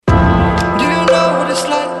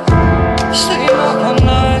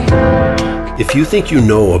If you think you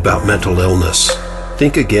know about mental illness,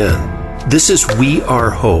 think again. This is We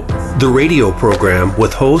R H.O.P.E, the radio program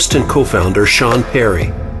with host and co-founder Sean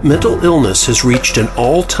Perry. Mental illness has reached an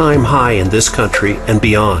all-time high in this country and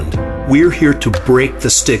beyond. We're here to break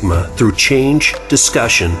the stigma through change,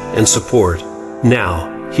 discussion, and support.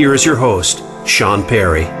 Now, here is your host, Sean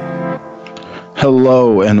Perry.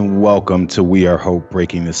 Hello and welcome to We R H.O.P.E,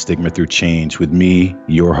 Breaking the Stigma Through Change with me,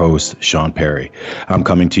 your host, Sean Perry. I'm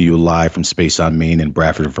coming to you live from Space on Main in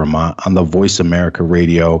Bradford, Vermont on the Voice America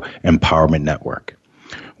Radio Empowerment Network.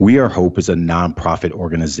 We R H.O.P.E is a nonprofit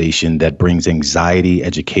organization that brings anxiety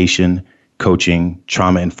education, coaching,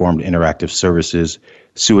 trauma-informed interactive services,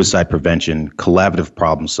 suicide prevention, collaborative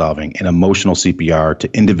problem solving, and emotional CPR to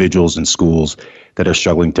individuals and schools that are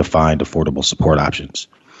struggling to find affordable support options.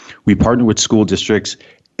 We partner with school districts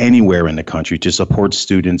anywhere in the country to support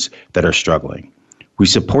students that are struggling. We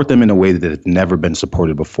support them in a way that has never been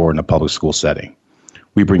supported before in a public school setting.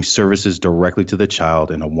 We bring services directly to the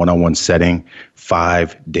child in a one-on-one setting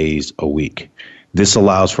 5 days a week. This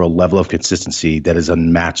allows for a level of consistency that is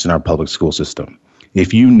unmatched in our public school system.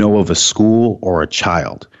 If you know of a school or a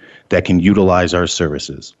child that can utilize our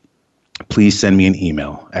services, please send me an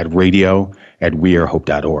email at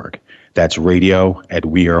radio@wearhope.org. That's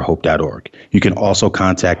radio@wearhope.org. You can also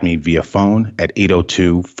contact me via phone at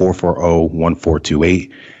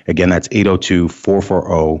 802-440-1428. Again, that's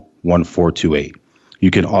 802-440-1428.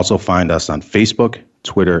 You can also find us on Facebook,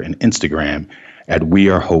 Twitter, and Instagram at We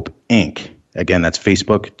R H.O.P.E Inc. Again, that's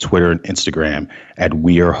Facebook, Twitter, and Instagram at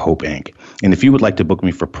We R H.O.P.E Inc. And if you would like to book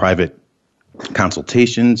me for private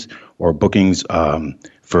consultations or bookings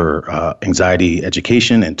for anxiety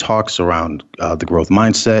education and talks around the growth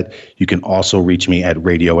mindset, you can also reach me at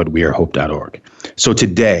radio@wearhope.org. So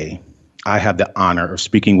today, I have the honor of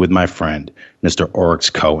speaking with my friend, Mr. Oryx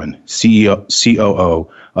Cohen, COO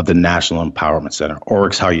of the National Empowerment Center.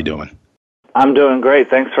 Oryx, how are you doing? I'm doing great.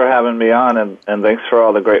 Thanks for having me on, and thanks for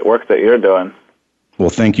all the great work that you're doing. Well,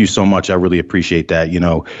 thank you so much. I really appreciate that. You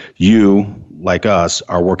know, you, like us,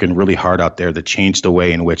 are working really hard out there to change the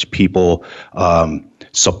way in which people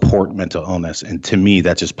support mental illness. And to me,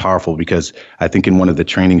 that's just powerful because I think in one of the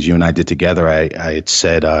trainings you and I did together, I had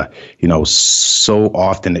said, so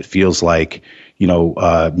often it feels like,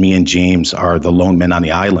 me and James are the lone men on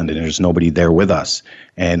the island and there's nobody there with us.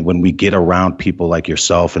 And when we get around people like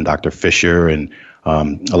yourself and Dr. Fisher and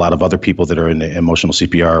a lot of other people that are in the emotional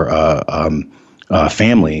CPR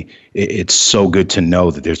family, it's so good to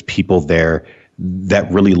know that there's people there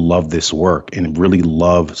that really love this work and really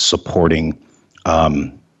love supporting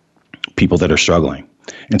people that are struggling.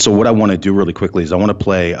 And so what I want to do really quickly is I want to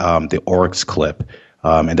play the Oryx clip,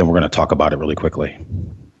 and then we're going to talk about it really quickly.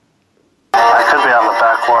 I could be on the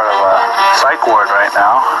back ward of a psych ward right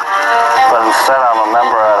now, but instead I'm a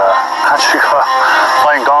member at a country club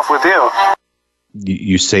playing golf with you.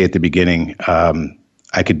 You say at the beginning,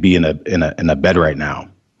 I could be in a bed right now,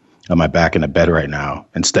 on my back in a bed right now.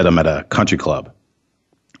 Instead, I'm at a country club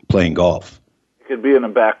playing golf. You could be in a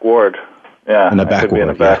back ward. Yeah, in a back could be ward,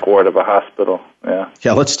 in a back ward of a hospital. Yeah.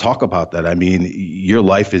 Yeah, let's talk about that. I mean, your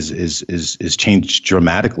life is changed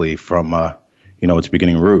dramatically from its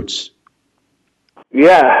beginning roots.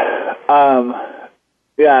 Yeah.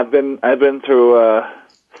 I've been through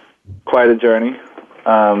quite a journey.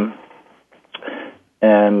 And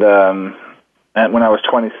when I was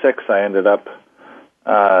 26, I ended up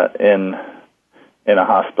in a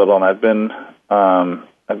hospital, and I've been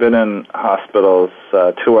in hospitals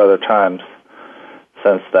 2 other times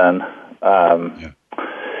since then.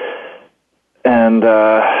 And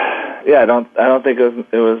I don't think it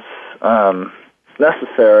was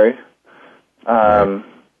necessary.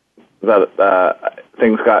 That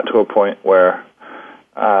things got to a point where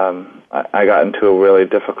I got into a really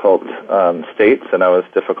difficult states, and I was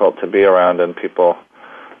difficult to be around, and people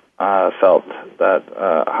felt that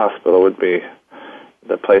a hospital would be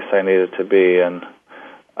the place I needed to be. And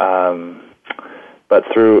but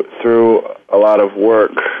through a lot of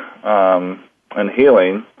work and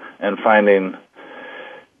healing and finding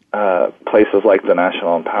places like the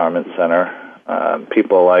National Empowerment Center,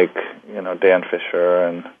 people like Dan Fisher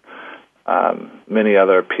and many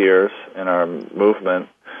other peers in our movement,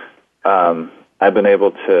 I've been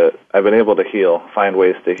able to heal, find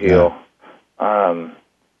ways to heal. Yeah.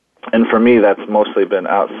 And for me, that's mostly been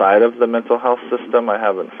outside of the mental health system. I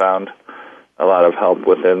haven't found a lot of help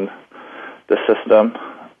within the system.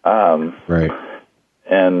 Right.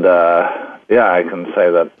 And I can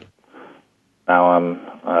say that now I'm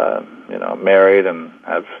married and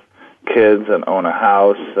have kids and own a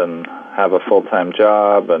house and have a full-time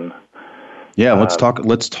job and Yeah, let's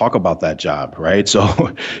talk about that job, right?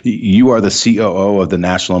 So you are the COO of the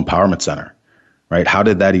National Empowerment Center, right? How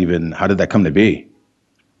did that come to be?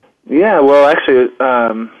 Yeah, well, actually,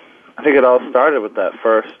 I think it all started with that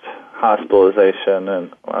first hospitalization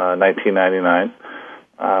in 1999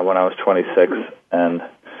 when I was 26, and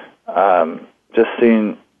just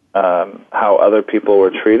seeing how other people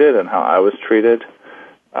were treated and how I was treated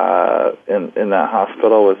in that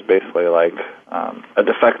hospital was basically like a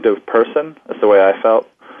defective person. That's the way I felt.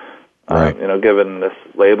 Right. Given this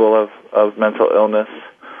label of mental illness,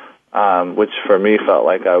 which for me felt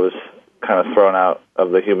like I was kind of thrown out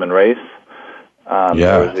of the human race.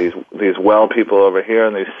 There was these well people over here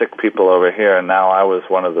and these sick people over here, and now I was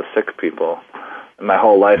one of the sick people. And my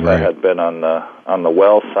whole life I had been on the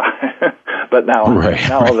well side, but now all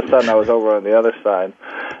of a sudden I was over on the other side.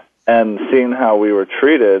 And seeing how we were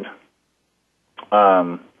treated,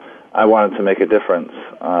 I wanted to make a difference,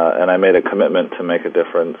 and I made a commitment to make a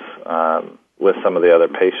difference with some of the other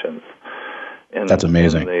patients. That's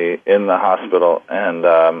amazing. In the hospital, and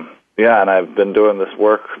and I've been doing this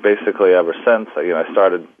work basically ever since. I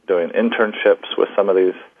started doing internships with some of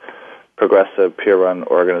these progressive peer-run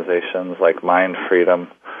organizations like Mind Freedom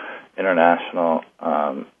International,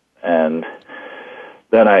 and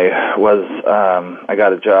then I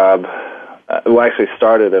got a job. I actually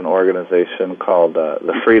started an organization called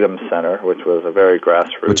the Freedom Center, which was a very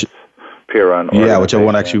grassroots peer-run organization. Yeah,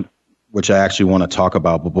 which I actually want to talk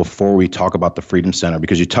about. But before we talk about the Freedom Center,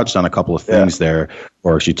 because you touched on a couple of things there,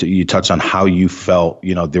 or you touched on how you felt,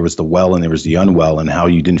 there was the well and there was the unwell, and how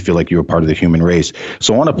you didn't feel like you were part of the human race.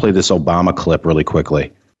 So I want to play this Obama clip really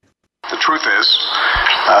quickly. The truth is,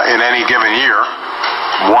 in any given year,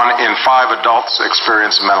 1 in 5 adults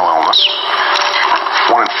experience mental illness.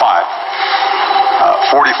 1 in 5.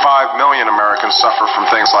 45 million Americans suffer from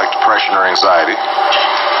things like depression or anxiety,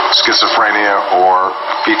 schizophrenia or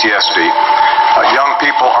PTSD. Young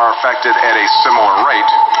people are affected at a similar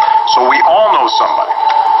rate, so we all know somebody,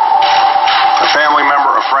 a family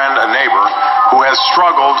member, a friend, a neighbor, who has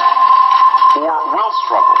struggled or will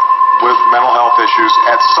struggle with mental health issues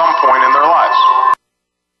at some point in their lives.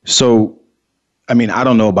 So, I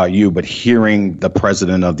don't know about you, but hearing the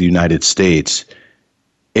President of the United States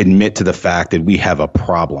admit to the fact that we have a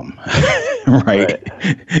problem, right,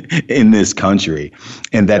 in this country,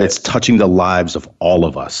 and that it's touching the lives of all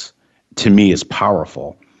of us, to me is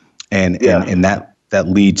powerful. And that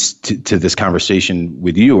leads to this conversation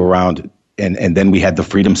with you around, and then we had the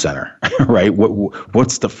Freedom Center, right?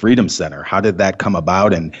 What's the Freedom Center? How did that come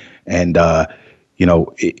about? And is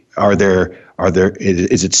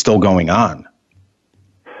it still going on?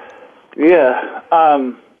 Yeah.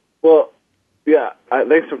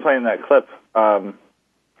 Thanks for playing that clip.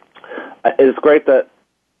 It's great that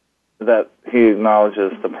he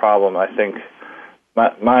acknowledges the problem. I think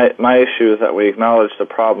my issue is that we acknowledge the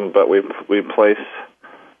problem, but we place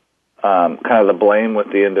kind of the blame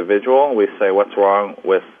with the individual. We say what's wrong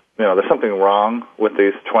with there's something wrong with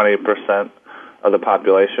these 20% of the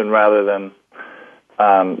population, rather than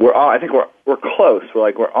I think we're close.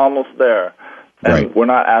 We're almost there, and we're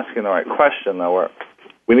not asking the right question though.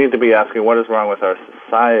 We need to be asking what is wrong with our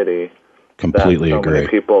society. Completely that so agree. Many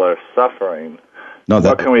people are suffering.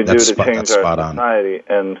 What can we do to change our society?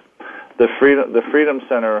 And the Freedom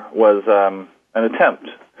Center was an attempt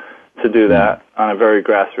to do that on a very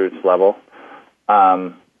grassroots level.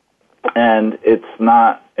 And it's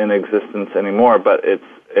not in existence anymore, but it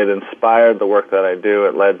inspired the work that I do.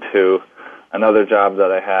 It led to another job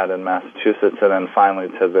that I had in Massachusetts, and then finally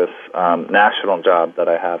to this national job that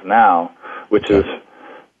I have now, which is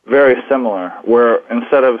very similar. Where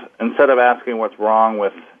instead of asking what's wrong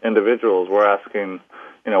with individuals, we're asking,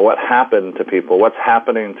 what happened to people? What's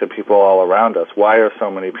happening to people all around us? Why are so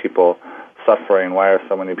many people suffering? Why are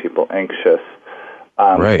so many people anxious?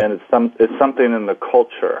 And it's something in the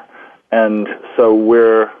culture, and so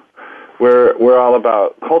we're all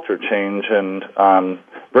about culture change and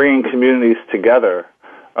bringing communities together.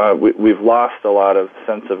 We've lost a lot of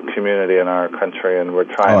sense of community in our country, and we're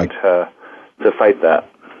trying to fight that.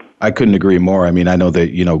 I couldn't agree more. I know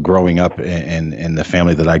that, growing up in the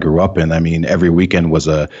family that I grew up in, every weekend was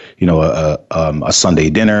a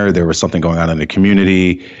Sunday dinner. There was something going on in the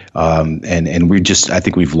community. And I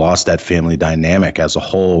think we've lost that family dynamic as a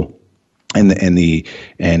whole. And the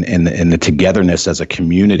togetherness as a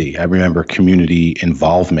community. I remember community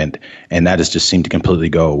involvement, and that has just seemed to completely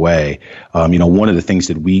go away. One of the things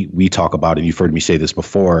that we talk about, and you've heard me say this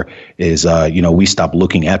before, is we stop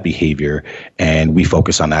looking at behavior and we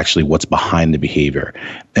focus on actually what's behind the behavior.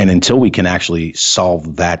 And until we can actually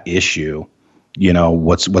solve that issue,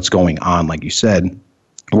 what's going on, like you said,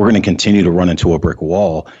 we're going to continue to run into a brick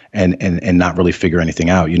wall and not really figure anything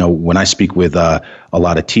out. When I speak with a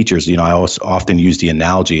lot of teachers, I often use the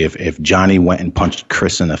analogy, if Johnny went and punched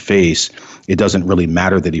Chris in the face, it doesn't really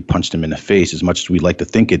matter that he punched him in the face as much as we like to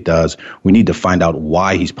think it does. We need to find out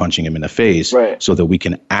why he's punching him in the face, right, so that we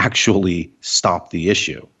can actually stop the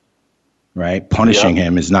issue. Right? Punishing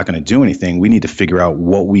him is not going to do anything. We need to figure out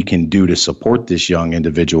what we can do to support this young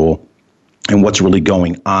individual and what's really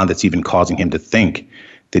going on that's even causing him to think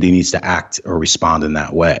that he needs to act or respond in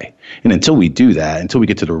that way. And until we do that, until we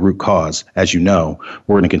get to the root cause, as you know,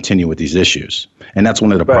 we're going to continue with these issues. And that's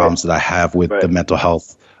one of the problems that I have with the mental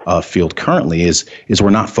health field currently is we're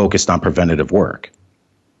not focused on preventative work.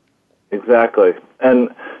 Exactly. And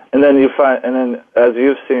then you find, and then as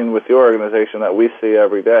you've seen with your organization that we see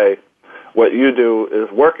every day, what you do is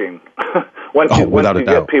working. once you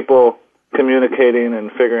get people communicating and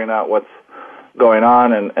figuring out what's going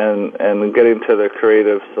on and getting to the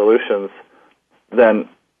creative solutions, then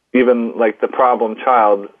even like the problem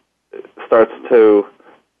child starts to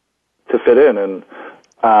fit in, and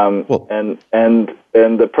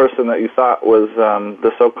the person that you thought was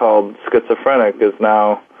the so-called schizophrenic is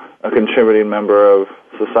now a contributing member of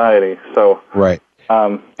society. So right.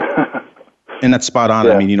 And that's spot on.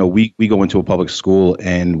 Yeah. I mean, we go into a public school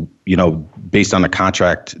and, based on the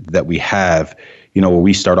contract that we have, where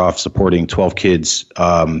we start off supporting 12 kids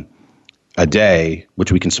a day,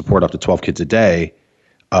 which we can support up to 12 kids a day,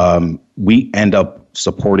 we end up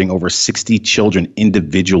supporting over 60 children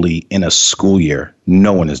individually in a school year.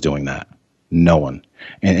 No one is doing that. No one.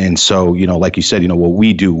 And so, like you said, what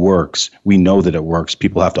we do works. We know that it works.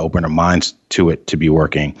 People have to open their minds to it to be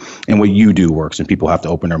working. And what you do works, and people have to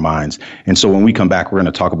open their minds. And so when we come back, we're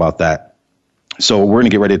going to talk about that. So we're going to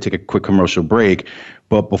get ready to take a quick commercial break.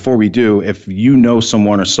 But before we do, if you know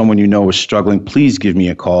someone or someone you know is struggling, please give me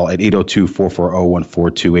a call at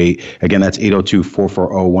 802-440-1428. Again, that's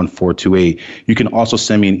 802-440-1428. You can also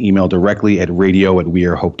send me an email directly at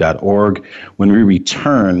radio@wearehope.org. When we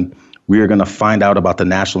return, we are going to find out about the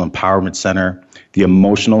National Empowerment Center, the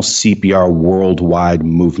Emotional CPR Worldwide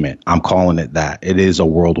Movement. I'm calling it that. It is a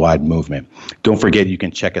worldwide movement. Don't forget, you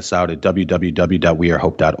can check us out at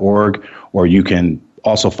www.wearehope.org, or you can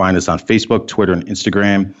also find us on Facebook, Twitter, and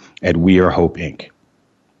Instagram at We R H.O.P.E. Inc.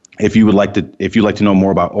 If you'd like to know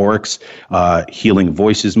more about Oryx, Healing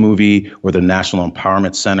Voices movie, or the National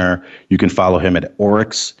Empowerment Center, you can follow him at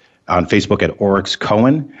Oryx. On Facebook at Oryx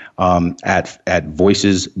Cohen, at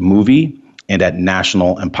Voices Movie, and at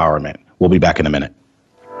National Empowerment. We'll be back in a minute.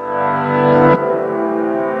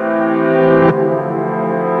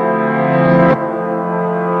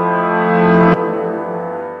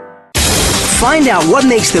 Find out what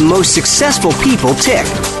makes the most successful people tick.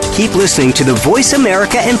 Keep listening to the Voice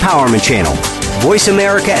America Empowerment Channel.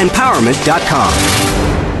 VoiceAmericaEmpowerment.com.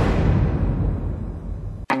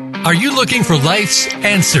 Are you looking for life's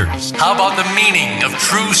answers? How about the meaning of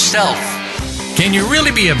true self? Can you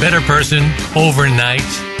really be a better person overnight?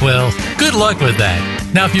 Well, good luck with that.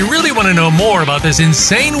 Now, if you really want to know more about this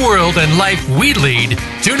insane world and life we lead,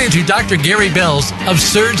 tune into Dr. Gary Bell's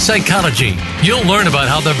Absurd Psychology. You'll learn about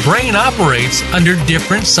how the brain operates under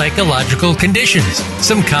different psychological conditions.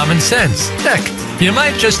 Some common sense. Heck, you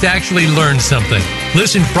might just actually learn something.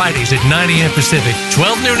 Listen Fridays at 9 a.m. Pacific,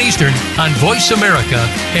 12 noon Eastern on Voice America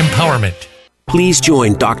Empowerment. Please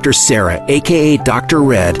join Dr. Sarah, a.k.a. Dr.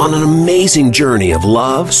 Red, on an amazing journey of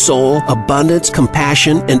love, soul, abundance,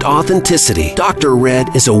 compassion, and authenticity. Dr.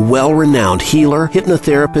 Red is a well-renowned healer,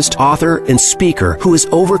 hypnotherapist, author, and speaker who has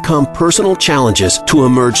overcome personal challenges to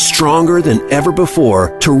emerge stronger than ever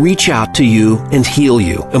before to reach out to you and heal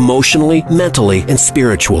you emotionally, mentally, and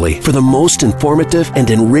spiritually for the most informative and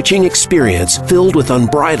enriching experience filled with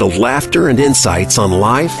unbridled laughter and insights on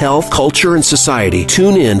life, health, culture, and society.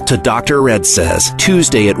 Tune in to Dr. Red Says,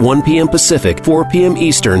 Tuesday at 1 p.m. Pacific, 4 p.m.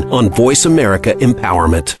 Eastern on Voice America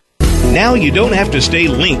Empowerment. Now you don't have to stay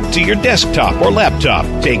linked to your desktop or laptop.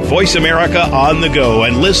 Take Voice America on the go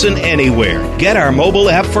and listen anywhere. Get our mobile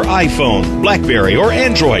app for iPhone, BlackBerry, or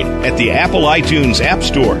Android at the Apple iTunes App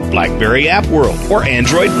Store, BlackBerry App World, or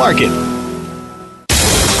Android Market.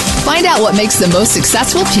 Find out what makes the most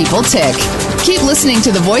successful people tick. Keep listening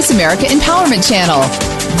to the Voice America Empowerment Channel.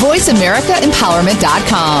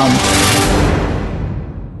 VoiceAmericaEmpowerment.com.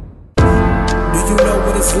 Do you know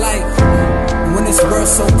what it's like when this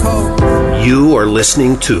world's so cold? You are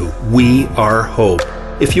listening to We R H.O.P.E.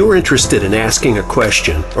 If you're interested in asking a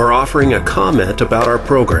question or offering a comment about our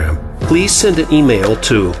program, please send an email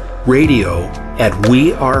to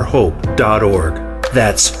radio@wearehope.org.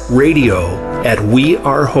 That's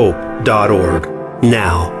radio@wearehope.org.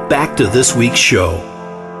 Now, back to this week's show.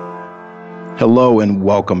 Hello and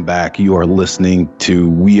welcome back. You are listening to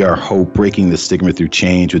We R H.O.P.E, Breaking the Stigma Through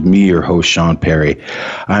Change with me, your host, Sean Perry.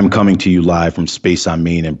 I'm coming to you live from Space on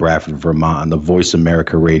Main in Bradford, Vermont on the Voice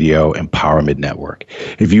America Radio Empowerment Network.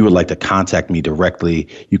 If you would like to contact me directly,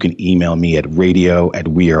 you can email me at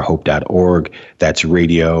radio@wearhope.org. That's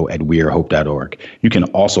radio@wearhope.org. You can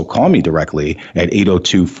also call me directly at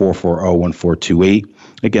 802-440-1428.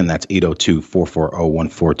 Again, that's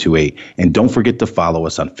 802-440-1428. And don't forget to follow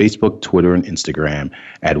us on Facebook, Twitter, and Instagram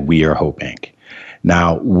at We R H.O.P.E, Inc.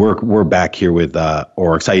 Now, we're back here with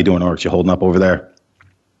Oryx. How you doing, Oryx? You holding up over there?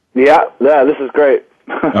 Yeah, this is great.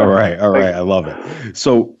 All right. I love it.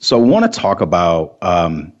 So I want to talk about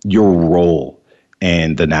your role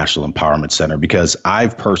in the National Empowerment Center, because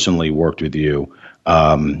I've personally worked with you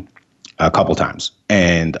a couple times.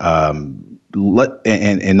 And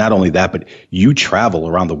not only that, but you travel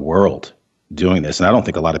around the world doing this. And I don't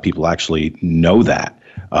think a lot of people actually know that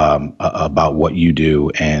about what you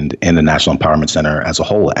do and the National Empowerment Center as a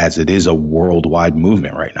whole, as it is a worldwide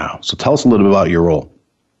movement right now. So tell us a little bit about your role.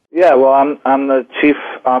 Yeah, well, I'm the Chief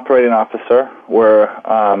Operating Officer. We're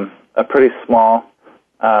a pretty small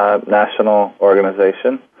national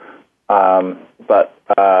organization. I'm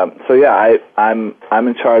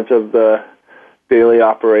in charge of the daily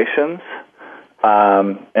operations.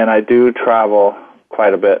 And I do travel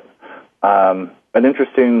quite a bit. An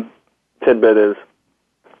interesting tidbit is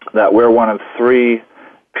that we're one of 3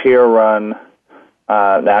 peer-run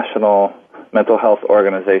national mental health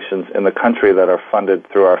organizations in the country that are funded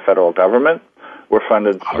through our federal government. We're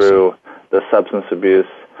funded through the Substance Abuse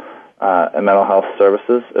and Mental Health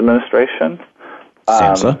Services Administration.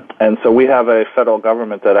 And so we have a federal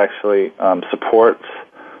government that actually supports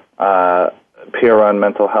peer-run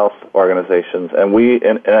mental health organizations, and we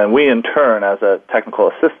in turn, as a technical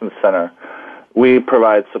assistance center, we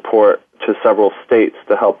provide support to several states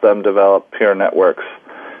to help them develop peer networks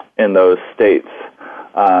in those states.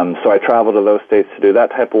 So I travel to those states to do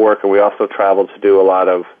that type of work, and we also travel to do a lot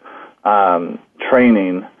of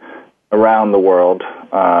training around the world.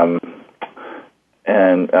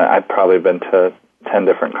 And I've probably been to 10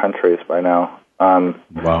 different countries by now.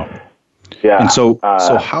 Wow. Yeah. And so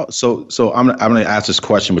I'm going to ask this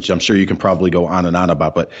question, which I'm sure you can probably go on and on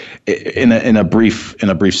about, but in a brief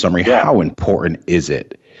summary, how important is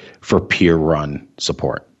it for peer-run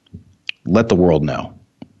support? Let the world know.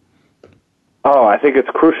 Oh, I think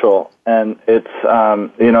it's crucial, and it's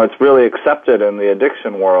it's really accepted in the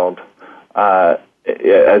addiction world, as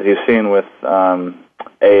you've seen with AA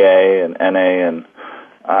and NA and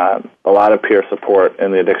a lot of peer support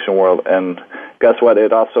in the addiction world. And guess what?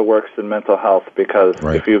 It also works in mental health, because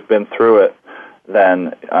if you've been through it,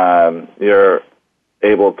 then you're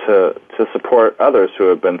able to support others who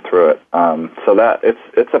have been through it. So that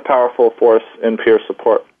it's a powerful force in peer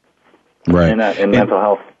support in mental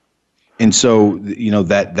health. And so,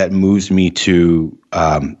 that moves me to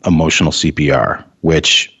emotional CPR,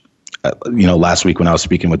 which, last week when I was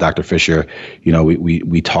speaking with Dr. Fisher,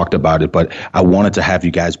 we talked about it, but I wanted to have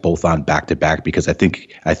you guys both on back to back, because I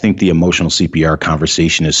think the emotional CPR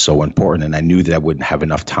conversation is so important. And I knew that I wouldn't have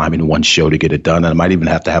enough time in one show to get it done. And I might even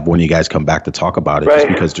have to have one of you guys come back to talk about it, just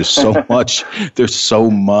because there's so much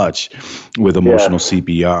with emotional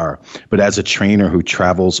CPR. But as a trainer who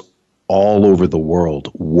travels all over the world,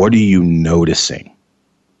 what are you noticing?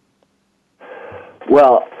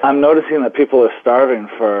 Well, I'm noticing that people are starving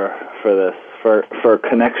for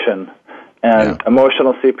connection. And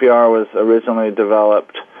emotional CPR was originally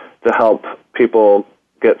developed to help people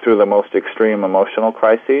get through the most extreme emotional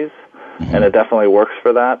crises, and it definitely works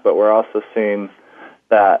for that. But we're also seeing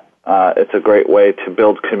that it's a great way to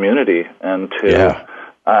build community and to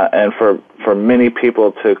and for many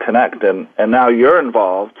people to connect. And now you're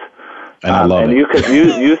involved, and I love it. You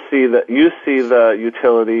see the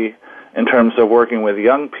utility in terms of working with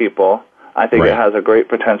young people. I think it has a great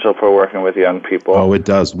potential for working with young people. Oh, it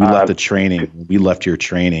does. We left the training. We left your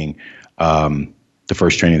training, the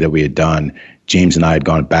first training that we had done. James and I had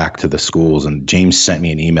gone back to the schools, and James sent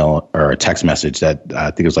me an email or a text message that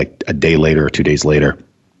I think it was like a day later or 2 days later.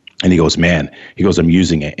 And he goes, I'm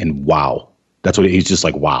using it, and wow. That's what he's just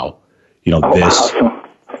like, wow. Awesome.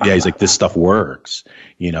 Yeah, he's like, this stuff works.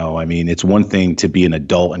 It's one thing to be an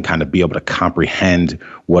adult and kind of be able to comprehend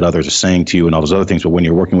what others are saying to you and all those other things. But when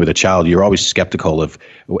you're working with a child, you're always skeptical of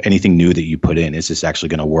anything new that you put in. Is this actually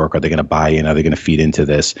going to work? Are they going to buy in? Are they going to feed into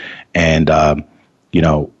this? And,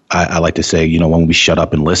 I like to say, when we shut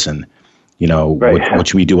up and listen,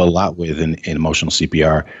 which we do a lot with in emotional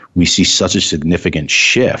CPR, we see such a significant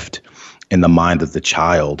shift in the mind of the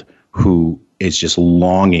child who is just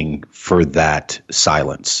longing for that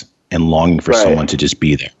silence and longing for someone to just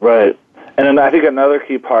be there. Right. then I think another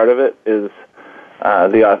key part of it is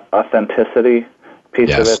the authenticity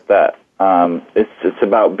piece of it, that it's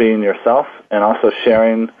about being yourself and also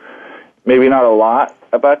sharing, maybe not a lot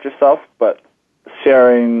about yourself, but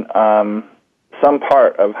sharing some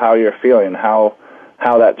part of how you're feeling, how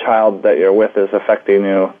that child that you're with is affecting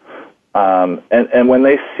you. And when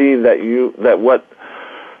they see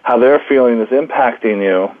how they're feeling is impacting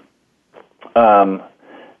you,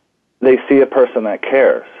 they see a person that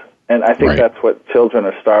cares. And I think that's what children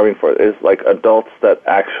are starving for, is like adults that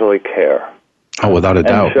actually care. Oh, without a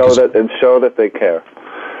doubt. And show that they care.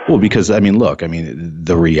 Well, because,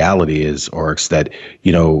 the reality is, Oryx, that,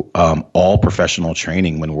 all professional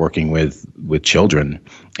training when working with children,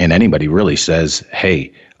 and anybody really, says,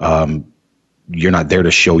 hey, you're not there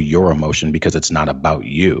to show your emotion because it's not about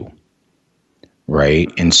you.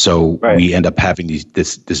 Right. And so we end up having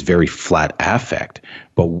this very flat affect.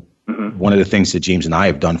 But one of the things that James and I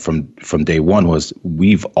have done from day one was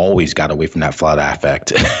we've always got away from that flat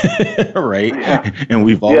affect. Right. Yeah. And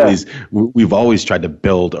we've always tried to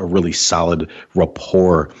build a really solid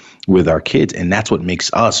rapport with our kids. And that's what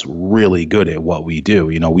makes us really good at what we do.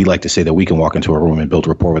 We like to say that we can walk into a room and build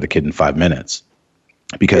rapport with a kid in 5 minutes.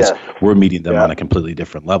 Because we're meeting them on a completely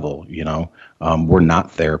different level, We're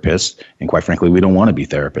not therapists, and quite frankly, we don't want to be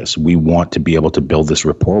therapists. We want to be able to build this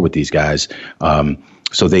rapport with these guys,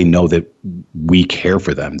 so they know that we care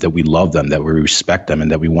for them, that we love them, that we respect them,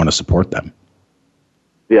 and that we want to support them.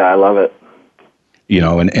 Yeah, I love it.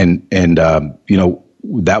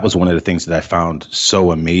 That was one of the things that I found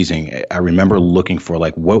so amazing. I remember looking for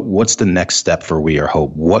what's the next step for We R Hope?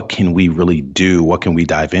 What can we really do? What can we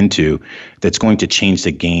dive into that's going to change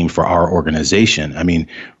the game for our organization? I mean,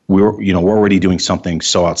 we're already doing something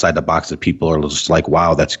so outside the box that people are just like,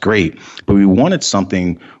 wow, that's great. But we wanted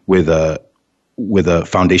something with a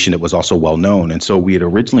foundation that was also well known. And so we had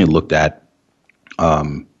originally looked at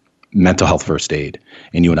mental health first aid,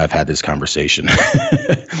 and you and I've had this conversation.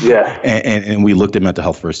 Yeah. And we looked at mental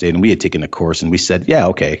health first aid, and we had taken a course, and we said, yeah,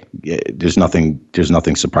 okay, there's nothing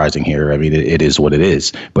surprising here. I mean, it is what it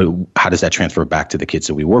is. But how does that transfer back to the kids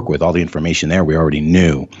that we work with? All the information there we already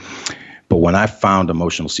knew. But when I found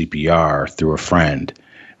emotional CPR through a friend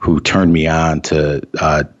who turned me on to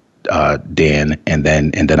Dan, and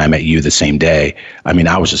then I met you the same day, I mean,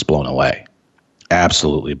 I was just blown away.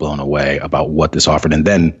 Absolutely blown away about what this offered. And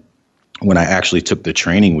then when I actually took the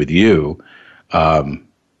training with you,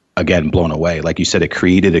 again, blown away. Like you said, it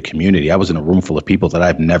created a community. I was in a room full of people that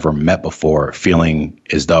I've never met before, feeling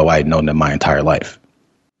as though I had known them my entire life.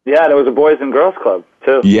 Yeah, and it was a boys and girls club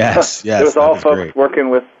too. Yes. It was all folks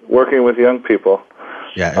working with young people.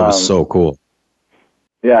 Yeah, it was so cool.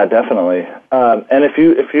 Yeah, definitely. And if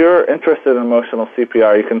you're interested in emotional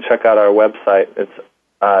CPR, you can check out our website. It's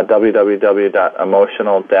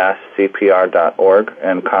www.emotional-cpr.org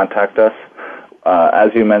and contact us.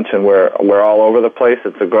 As you mentioned, we're all over the place.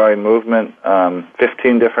 It's a growing movement.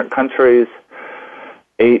 15 different countries,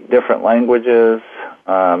 8 different languages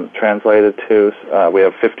translated to. We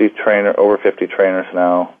have over 50 trainers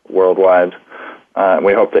now worldwide.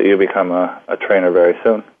 We hope that you become a trainer very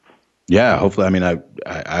soon. Yeah, hopefully. I mean, I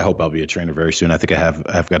hope I'll be a trainer very soon. I think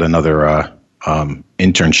I've got another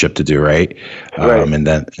internship to do, right? And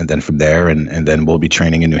then from there, and then we'll be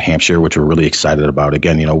training in New Hampshire, which we're really excited about.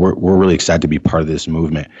 Again, we're really excited to be part of this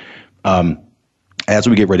movement. As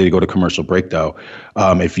we get ready to go to commercial break, though,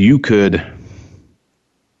 if you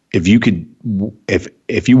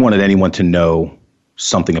wanted anyone to know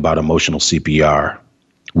something about emotional CPR,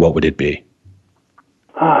 what would it be?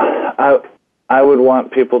 I would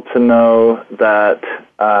want people to know that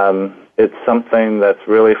it's something that's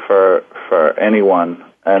really for anyone,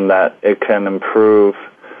 and that it can improve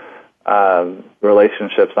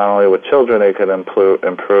relationships not only with children, it can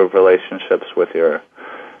improve relationships with your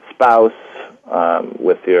spouse,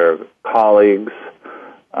 with your colleagues,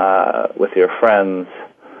 with your friends.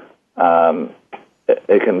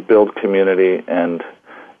 It can build community, and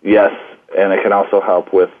it can also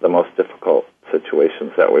help with the most difficult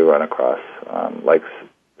situations that we run across, like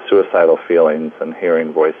suicidal feelings and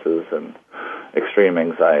hearing voices and extreme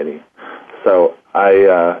anxiety. So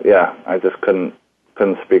I just couldn't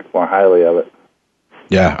speak more highly of it.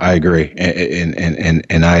 Yeah, I agree,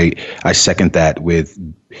 and I second that with,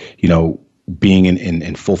 being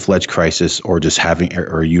in full-fledged crisis, or just having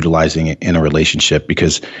or utilizing it in a relationship,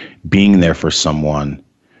 because being there for someone,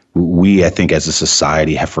 we, I think, as a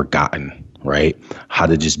society have forgotten, right, how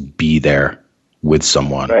to just be there with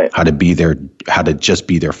someone, right, how to just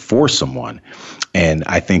be there for someone. And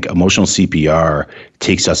I think emotional CPR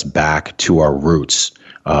takes us back to our roots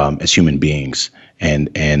as human beings and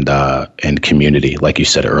community, like you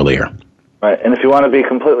said earlier. Right, and if you want to be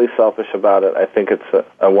completely selfish about it, I think it's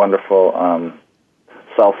a wonderful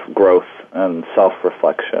self-growth and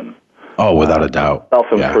self-reflection. Oh, without a doubt.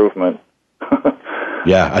 Self-improvement.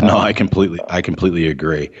 Yeah, no, I completely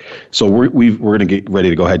agree. So we're going to get ready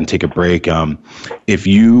to go ahead and take a break. If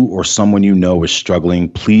you or someone you know is struggling,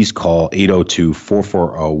 please call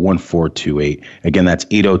 802-440-1428. Again, that's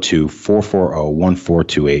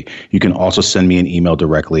 802-440-1428. You can also send me an email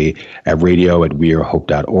directly at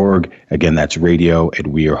radio@wearehope.org. Again, that's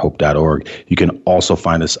radio@wearehope.org. You can also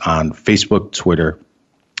find us on Facebook, Twitter,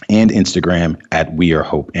 and Instagram at We R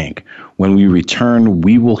H.O.P.E, Inc. When we return,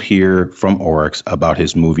 we will hear from Oryx about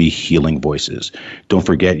his movie Healing Voices. Don't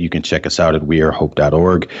forget, you can check us out at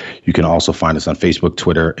wearehope.org. You can also find us on Facebook,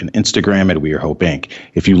 Twitter, and Instagram at We R H.O.P.E, Inc.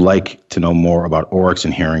 If you like to know more about Oryx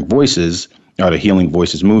and Hearing Voices, or the Healing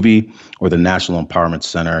Voices movie, or the National Empowerment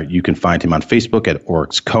Center, you can find him on Facebook at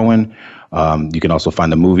Oryx Cohen. You can also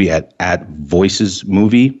find the movie at Voices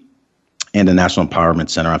Movie, and the National Empowerment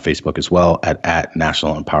Center on Facebook as well at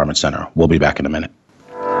National Empowerment Center. We'll be back in a minute.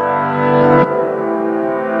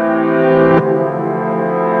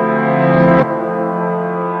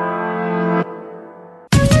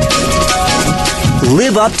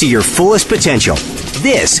 Live up to your fullest potential.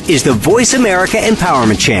 This is the Voice America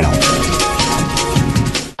Empowerment Channel.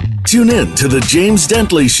 Tune in to The James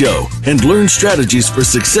Dentley Show and learn strategies for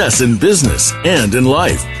success in business and in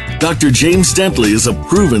life. Dr. James Dentley is a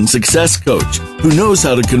proven success coach who knows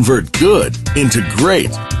how to convert good into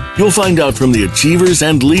great. You'll find out from the achievers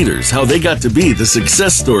and leaders how they got to be the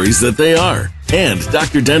success stories that they are. And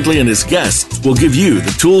Dr. Dentley and his guests will give you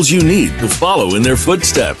the tools you need to follow in their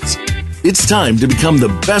footsteps. It's time to become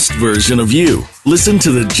the best version of you. Listen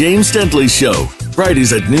to The James Dentley Show,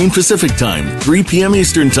 Fridays at noon Pacific Time, 3 p.m.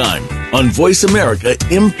 Eastern Time, on Voice America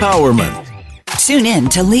Empowerment. Tune in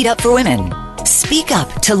to Lead Up for Women. Speak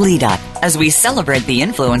up to lead up as we celebrate the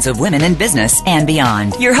influence of women in business and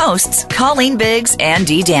beyond. Your hosts, Colleen Biggs and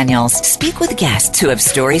Dee Daniels, speak with guests who have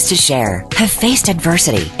stories to share, have faced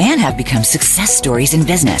adversity, and have become success stories in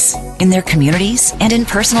business, in their communities, and in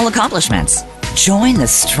personal accomplishments. Join the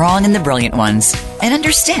strong and the brilliant ones and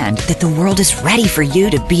understand that the world is ready for you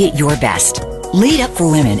to be at your best. Lead Up for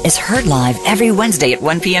Women is heard live every Wednesday at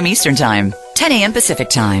 1 p.m. Eastern Time, 10 a.m. Pacific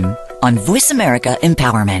Time on Voice America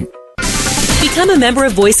Empowerment. Become a member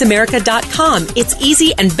of VoiceAmerica.com. It's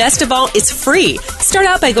easy, and best of all, it's free. Start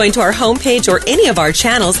out by going to our homepage or any of our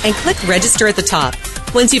channels and click register at the top.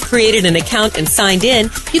 Once you've created an account and signed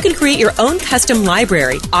in, you can create your own custom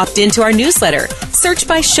library, opt into our newsletter, search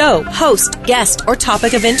by show, host, guest, or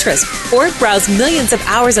topic of interest, or browse millions of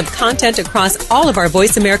hours of content across all of our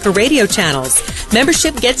Voice America radio channels.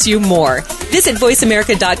 Membership gets you more. Visit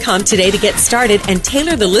VoiceAmerica.com today to get started and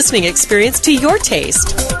tailor the listening experience to your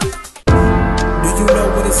taste. Do you know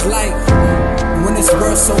what it's like when this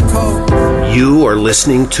world's so cold? You are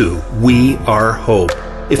listening to We R H.O.P.E.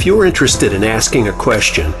 If you're interested in asking a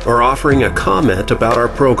question or offering a comment about our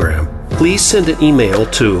program, please send an email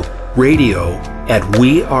to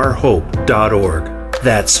radio@wearehope.org.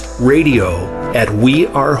 That's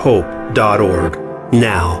radio@wearehope.org.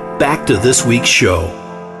 Now, back to this week's show.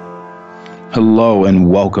 Hello and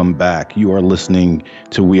welcome back. You are listening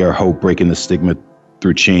to We R H.O.P.E, Breaking the Stigma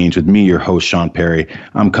Through Change with me, your host, Sean Perry.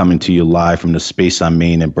 I'm coming to you live from the Space on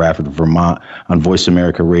Main in Bradford, Vermont on Voice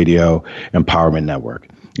America Radio Empowerment Network.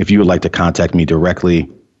 If you would like to contact me directly,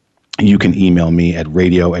 you can email me at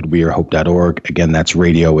radio@wearehope.org. Again, that's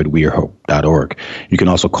radio@wearehope.org. You can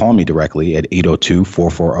also call me directly at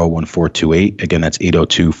 802-440-1428. Again, that's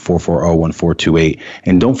 802-440-1428.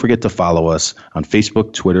 And don't forget to follow us on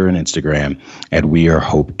Facebook, Twitter, and Instagram at We R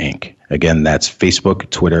H.O.P.E, Inc. Again, that's Facebook,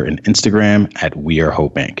 Twitter, and Instagram at We R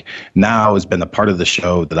H.O.P.E, Inc. Now has been the part of the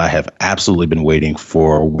show that I have absolutely been waiting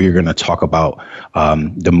for. We're going to talk about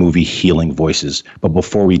the movie Healing Voices. But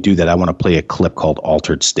before we do that, I want to play a clip called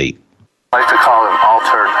Altered State. I like to call it an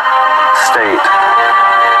altered state.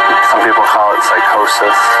 Some people call it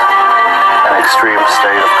psychosis, an extreme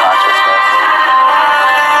state of consciousness.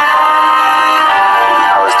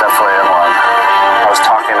 I was definitely in one. I was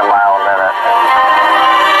talking a mile a minute,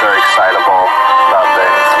 very excitable about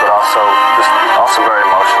things, but also very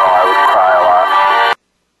emotional. I would cry a lot.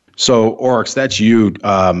 So, Oryx, that's you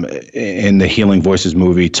in the Healing Voices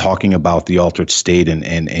movie talking about the altered state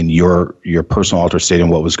and your personal altered state and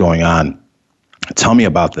what was going on. Tell me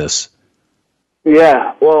about this.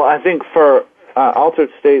 Yeah, well, I think for altered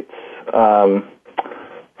states,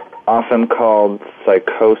 often called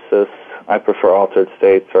psychosis, I prefer altered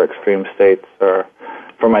states or extreme states. Or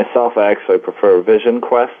for myself, I actually prefer vision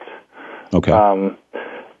quest. Okay.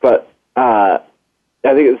 But I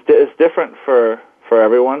think it's different for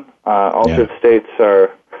everyone. Altered states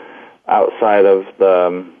are outside of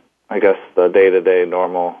the day-to-day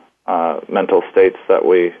normal mental states that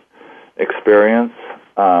we experience.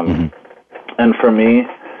 And for me,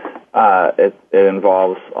 it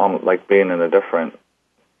involves like being in a different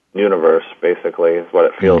universe, basically, is what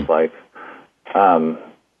it feels like. A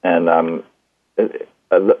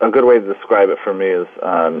good way to describe it for me is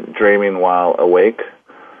dreaming while awake.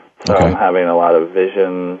 So I'm having a lot of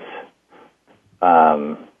visions,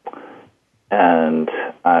 and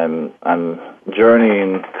I'm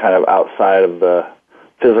journeying kind of outside of the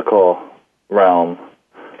physical realm.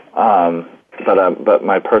 But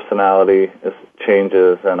my personality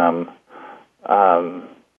changes, and I'm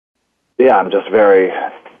just very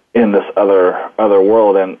in this other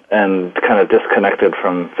world and kind of disconnected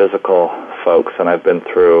from physical folks. And I've been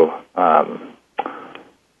through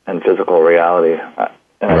and physical reality,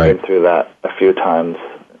 and I've been through that a few times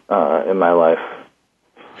in my life.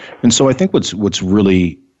 And so I think what's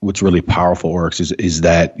really powerful, Oryx, is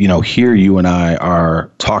that, here you and I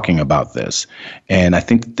are talking about this. And I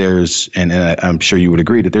think there's, and I'm sure you would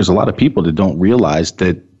agree, that there's a lot of people that don't realize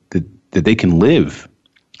that they can live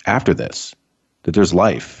after this, that there's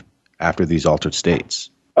life after these altered states.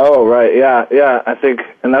 Oh, right. Yeah. I think,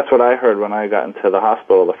 and that's what I heard when I got into the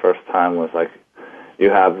hospital the first time, was like, you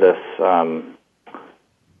have this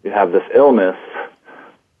illness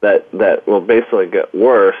that will basically get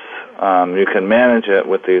worse. You can manage it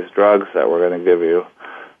with these drugs that we're going to give you.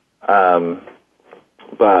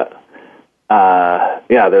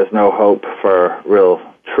 There's no hope for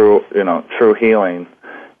true healing.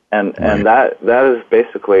 And that is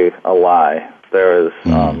basically a lie. There is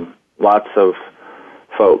lots of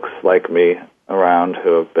folks like me around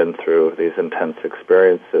who have been through these intense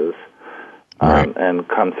experiences and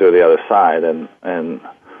come through the other side and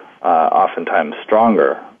oftentimes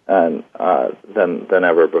stronger than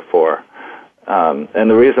ever before. And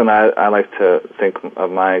the reason I like to think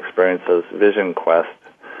of my experience as vision quest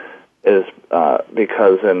is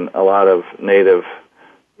because in a lot of native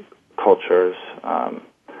cultures,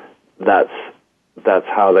 that's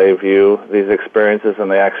how they view these experiences,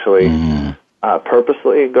 and they actually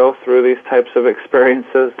purposely go through these types of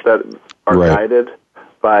experiences that are guided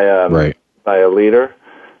by a leader.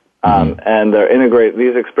 And they're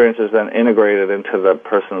these experiences then integrated into the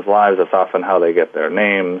person's lives. That's often how they get their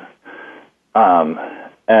name.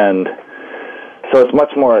 And so it's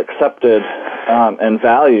much more accepted and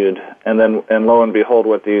valued. And lo and behold,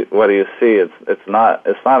 what do you see? It's not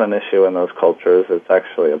an issue in those cultures. It's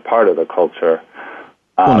actually a part of the culture.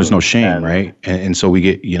 Well, there's no shame, right? And so we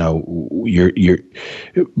get, you're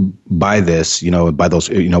by this, by those,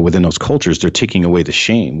 within those cultures, they're taking away the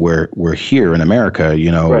shame. Where we're here in America,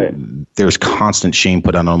 there's constant shame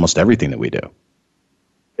put on almost everything that we do.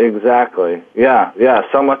 Exactly. Yeah.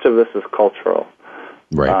 So much of this is cultural.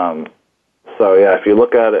 Right. If you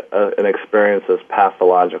look at an experience as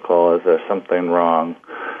pathological, as there's something wrong,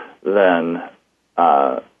 then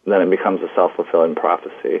it becomes a self-fulfilling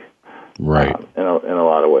prophecy. Right. In a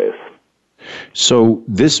lot of ways. So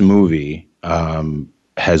this movie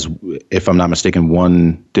has, if I'm not mistaken,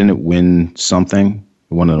 didn't it win something?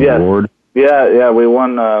 It won an award? Yeah, we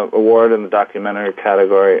won an award in the documentary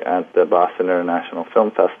category at the Boston International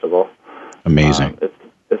Film Festival. Amazing.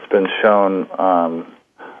 It's been shown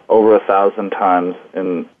over 1,000 times.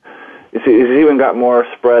 It's even got more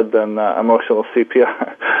spread than emotional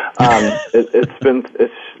CPR. It's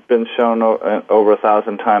been shown over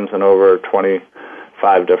 1,000 times in over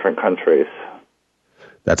 25 different countries.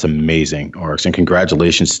 That's amazing, Oryx, and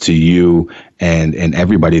congratulations to you and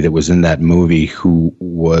everybody that was in that movie who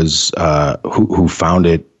was who found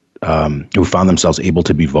themselves able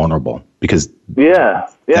to be vulnerable, because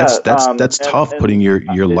that's tough, putting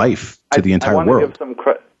your life to the entire world.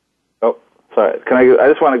 Sorry, I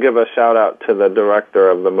just want to give a shout out to the director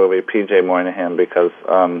of the movie, P.J. Moynihan, because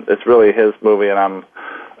it's really his movie, and I'm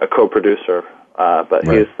a co-producer, but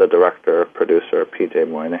he's the director, producer, P.J.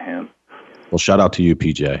 Moynihan. Well, shout out to you,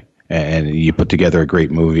 PJ. And you put together a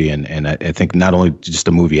great movie, and I think not only just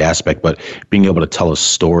the movie aspect, but being able to tell a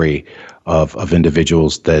story of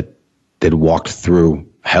individuals that walked through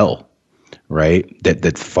hell, right?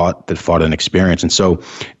 That fought an experience. And so,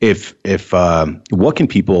 if what can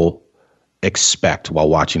people expect while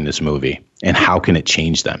watching this movie, and how can it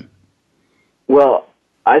change them? Well,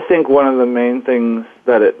 I think one of the main things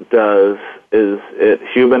that it does is it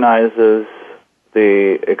humanizes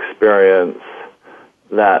the experience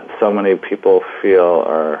that so many people feel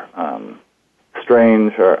are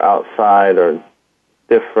strange or outside or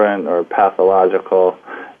different or pathological.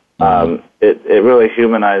 It really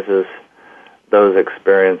humanizes those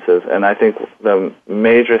experiences. And I think the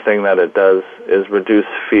major thing that it does is reduce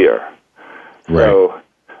fear. Right. So,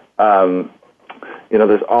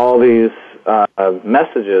 there's all these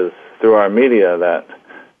messages through our media that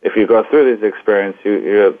if you go through these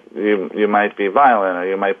experiences, you might be violent, or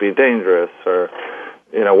you might be dangerous, or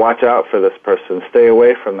watch out for this person, stay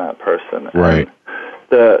away from that person. Right.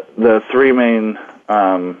 And the three main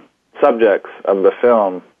subjects of the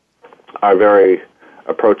film are very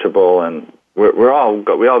approachable, and we all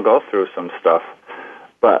go through some stuff,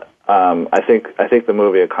 but I think the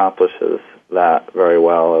movie accomplishes that very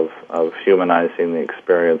well of humanizing the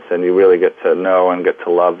experience, and you really get to know and get to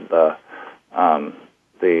love the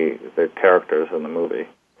characters in the movie.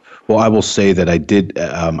 Well, I will say that I did.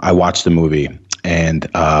 I watched the movie, and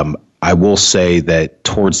I will say that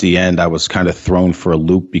towards the end, I was kind of thrown for a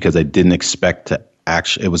loop because I didn't expect to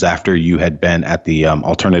actually. It was after you had been at the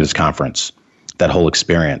Alternatives Conference, that whole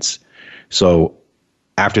experience. So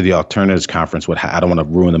after the Alternatives Conference, I don't want to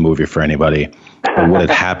ruin the movie for anybody, but what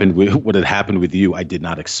had happened with you, I did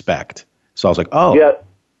not expect. So I was like, oh, yeah,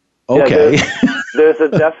 okay. Yeah, there's a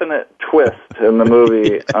definite twist in the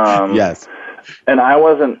movie. Yes. And I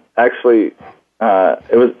wasn't actually.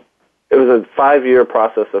 It was a 5-year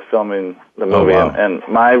process of filming the movie, wow. and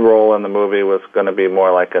my role in the movie was going to be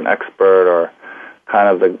more like an expert, or kind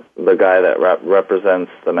of the guy that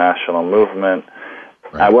represents the national movement.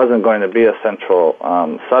 Right. I wasn't going to be a central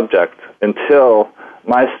subject until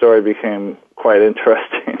my story became quite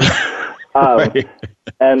interesting. Right.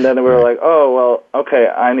 And then we were like, oh, well, okay,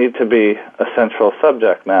 I need to be a central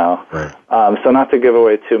subject now. Right. So not to give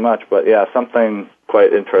away too much, but yeah, something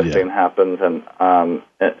quite interesting happens, and I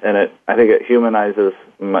think it humanizes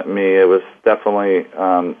me. It was definitely,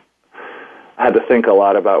 I had to think a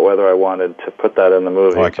lot about whether I wanted to put that in the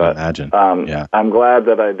movie. Oh, I can imagine. I'm glad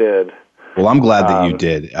that I did. Well, I'm glad that you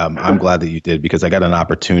did. I'm glad that you did, because I got an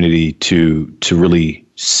opportunity to really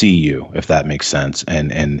see you, if that makes sense.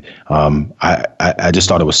 And I just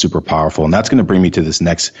thought it was super powerful. And that's going to bring me to this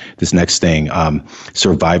next thing,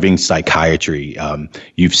 surviving psychiatry.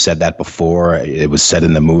 You've said that before. It was said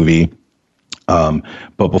in the movie.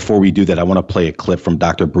 But before we do that, I want to play a clip from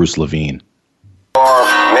Dr. Bruce Levine. Are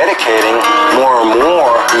medicating more and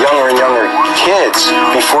more younger and younger kids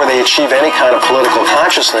before they achieve any kind of political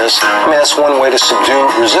consciousness. I mean, that's one way to subdue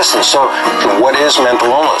resistance. So what is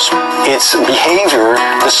mental illness? It's behavior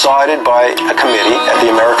decided by a committee at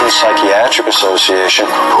the American Psychiatric Association,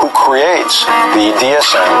 who creates the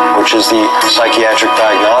DSM, which is the Psychiatric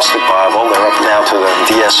Diagnostic Bible. They're up now to the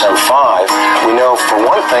DSM-5. We know, for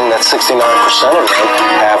one thing, that 69% of them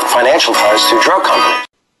have financial ties to drug companies.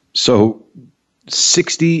 So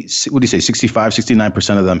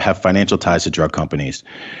 69% of them have financial ties to drug companies,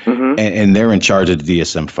 and they're in charge of the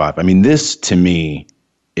DSM-5. I mean, this to me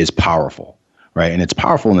is powerful, right? And it's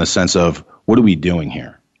powerful in the sense of, what are we doing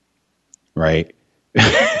here, right?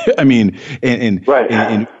 I mean,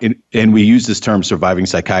 and we use this term surviving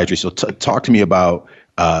psychiatry. So talk to me about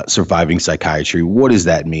surviving psychiatry. What does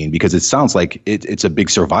that mean? Because it sounds like it's a big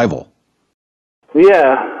survival.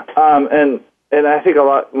 Yeah, and I think a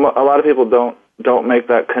lot of people don't make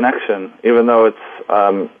that connection, even though it's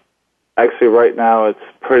actually right now it's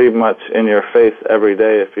pretty much in your face every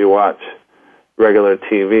day. If you watch regular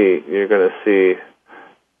TV, you're going to see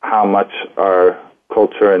how much our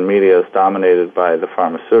culture and media is dominated by the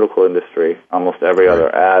pharmaceutical industry. Almost every other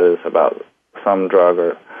ad is about some drug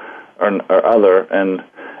or other, and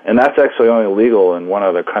that's actually only legal in one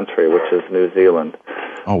other country, which is New Zealand.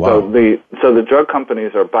 Oh wow! So the drug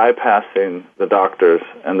companies are bypassing the doctors,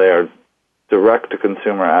 and they are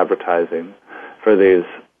direct-to-consumer advertising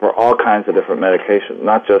for all kinds of different medications,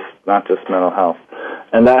 not just mental health,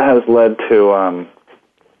 and that has led to a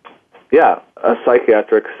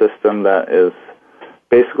psychiatric system that is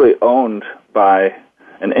basically owned by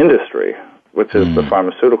an industry, which is the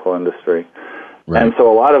pharmaceutical industry. Right. And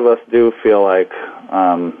so a lot of us do feel like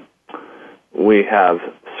we have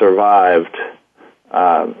survived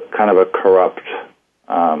kind of a corrupt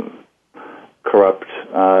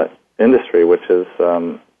industry, which is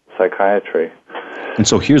psychiatry. And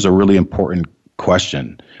so here's a really important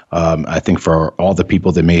question. I think for all the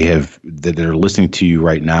people that are listening to you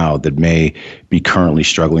right now that may be currently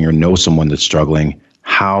struggling or know someone that's struggling,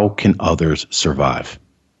 how can others survive?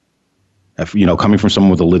 If, coming from someone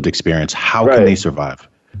with a lived experience, how can they survive?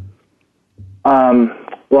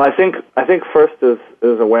 Well, I think first is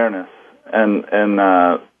awareness and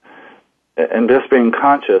just being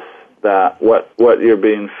conscious that what you're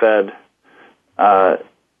being fed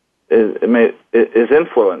is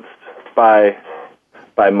influenced by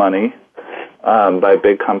money, by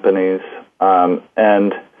big companies,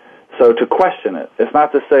 and so to question it. It's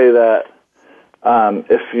not to say that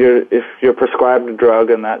if you're prescribed a drug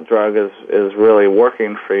and that drug is really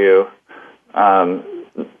working for you,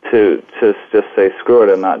 to just say screw it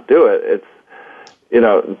and not do it. It's,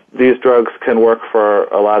 these drugs can work for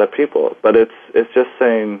a lot of people, but it's just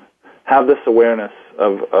saying have this awareness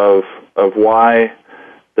of why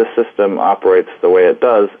the system operates the way it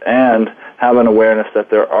does, and have an awareness that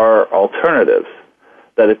there are alternatives.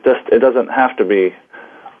 That it doesn't have to be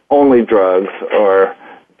only drugs, or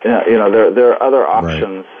there are other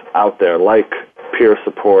options out there like peer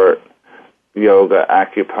support, yoga,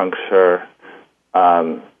 acupuncture,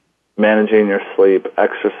 managing your sleep,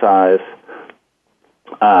 exercise.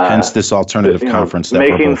 Hence this alternative conference that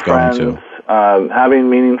we're both going to. Having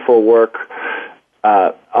meaningful work.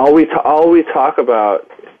 All we talk about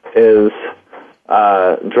is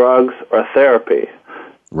drugs or therapy,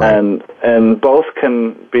 and both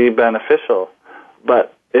can be beneficial.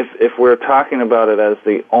 But if we're talking about it as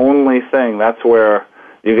the only thing, that's where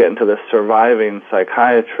you get into the surviving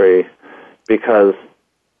psychiatry, because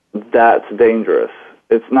that's dangerous.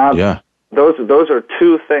 It's not. Yeah. Those are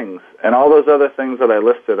two things, and all those other things that I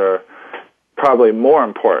listed are probably more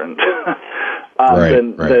important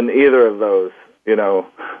than either of those. And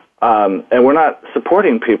we're not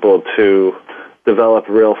supporting people to develop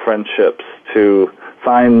real friendships, to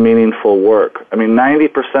find meaningful work. I mean,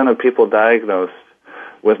 90% of people diagnosed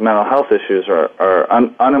with mental health issues are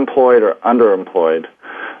unemployed or underemployed.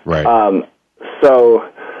 Right. So,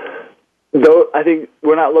 though, I think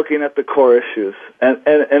we're not looking at the core issues, and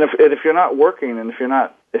if you're not working, and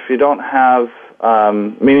if you don't have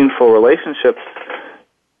meaningful relationships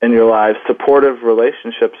in your lives, supportive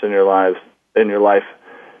relationships in your life,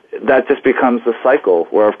 that just becomes the cycle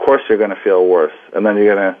where, of course, you're going to feel worse, and then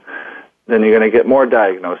you're going to get more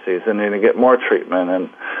diagnoses, and you're going to get more treatment, and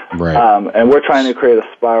we're trying to create a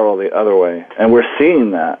spiral the other way, and we're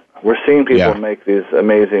seeing that. We're seeing people make these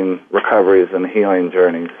amazing recoveries and healing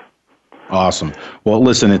journeys. Awesome. Well,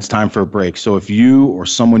 listen, it's time for a break. So if you or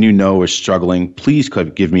someone you know is struggling, please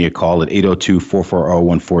give me a call at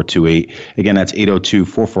 802-440-1428. Again, that's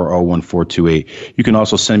 802-440-1428. You can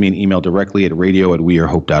also send me an email directly at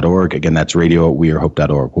radio@wearehope.org. Again, that's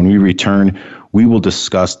radio@wearehope.org. When we return, we will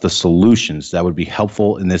discuss the solutions that would be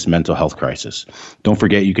helpful in this mental health crisis. Don't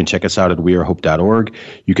forget, you can check us out at wearehope.org.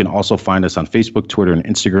 You can also find us on Facebook, Twitter, and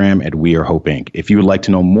Instagram at We R H.O.P.E Inc. If you would like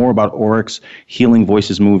to know more about Oryx, Healing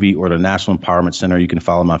Voices Movie, or the National Empowerment Center, you can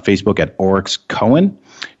follow them on Facebook at Oryx Cohen.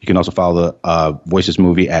 You can also follow the Voices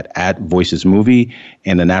Movie at Voices Movie,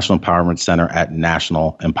 and the National Empowerment Center at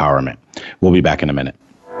National Empowerment. We'll be back in a minute.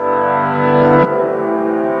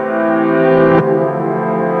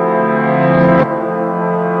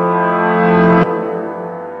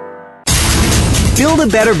 Build a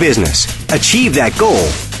better business. Achieve that goal.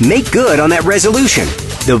 Make good on that resolution.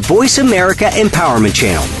 The Voice America Empowerment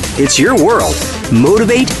Channel. It's your world.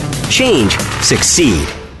 Motivate, change, succeed.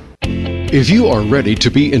 If you are ready to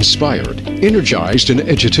be inspired, energized, and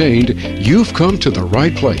edutained, you've come to the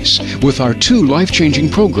right place with our 2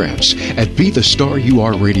 life-changing programs at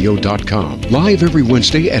BeTheStarYouAreRadio.com. Live every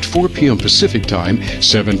Wednesday at 4 p.m. Pacific Time,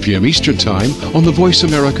 7 p.m. Eastern Time on the Voice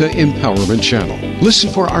America Empowerment Channel. Listen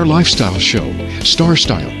for our lifestyle show, Star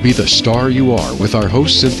Style, Be the Star You Are, with our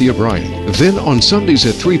host Cynthia Bryan. Then on Sundays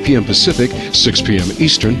at 3 p.m. Pacific, 6 p.m.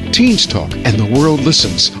 Eastern, Teens Talk and the World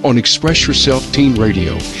Listens on Express Yourself Teen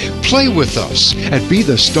Radio. Play with us at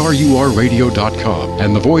BeTheStarYouAreRadio.com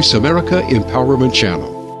and the Voice America Empowerment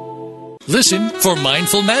Channel. Listen for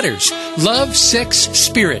Mindful Matters, Love, Sex,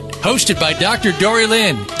 Spirit, hosted by Dr. Dory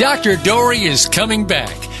Lynn. Dr. Dory is coming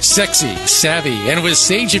back, sexy, savvy, and with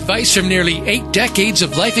sage advice from nearly 8 decades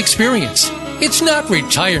of life experience. It's not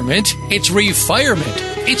retirement, it's refirement.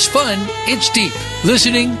 It's fun, it's deep.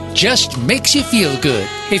 Listening just makes you feel good.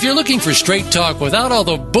 If you're looking for straight talk without all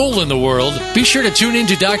the bull in the world, be sure to tune in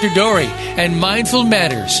to Dr. Dory and Mindful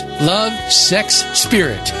Matters, Love, Sex,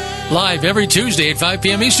 Spirit. Live every Tuesday at 5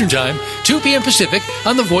 p.m. Eastern Time, 2 p.m. Pacific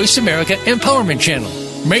on the Voice America Empowerment Channel.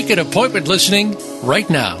 Make an appointment listening right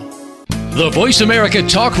now. The Voice America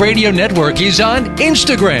Talk Radio Network is on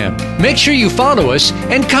Instagram. Make sure you follow us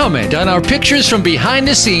and comment on our pictures from behind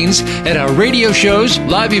the scenes at our radio shows,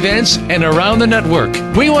 live events, and around the network.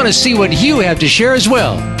 We want to see what you have to share as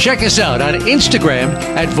well. Check us out on Instagram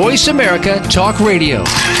at Voice America Talk Radio.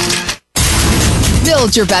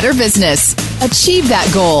 Build your better business. Achieve that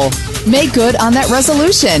goal. Make good on that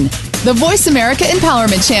resolution. The Voice America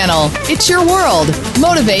Empowerment Channel. It's your world.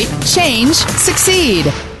 Motivate, change, succeed.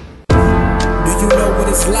 Do you know what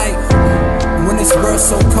it's like when this world's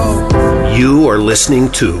so cold? You are listening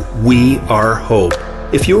to We R Hope,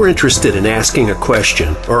 If you're interested in asking a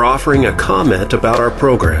question or offering a comment about our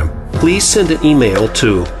program, please send an email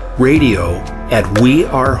to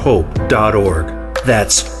radio@wearehope.org.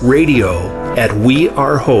 That's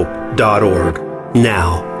radio@wearehope.org.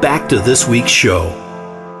 Now, back to this week's show.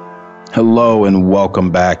 Hello and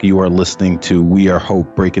welcome back. You are listening to We Are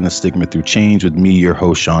Hope, Breaking the Stigma Through Change with me, your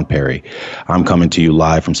host, Sean Perry. I'm coming to you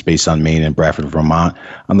live from Space on Main in Bradford, Vermont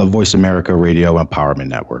on the Voice America Radio Empowerment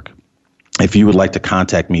Network. If you would like to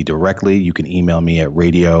contact me directly, you can email me at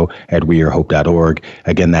radio@wearehope.org.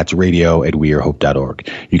 Again, that's radio@wearehope.org.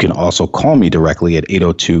 You can also call me directly at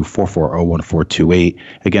 802-440-1428.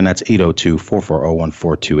 Again, that's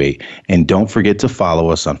 802-440-1428. And don't forget to follow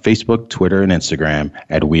us on Facebook, Twitter, and Instagram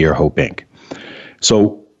at We R H.O.P.E, Inc.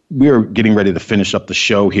 So we're getting ready to finish up the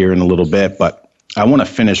show here in a little bit, but I want to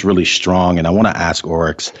finish really strong, and I want to ask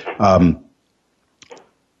Oryx,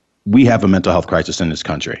 we have a mental health crisis in this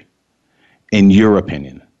country. In your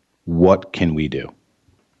opinion, what can we do?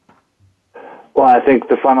 Well, I think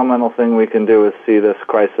the fundamental thing we can do is see this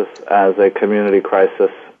crisis as a community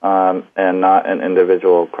crisis and not an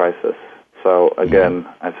individual crisis. So, again,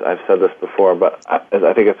 I've said this before, but I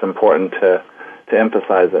think it's important to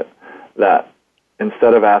emphasize it, that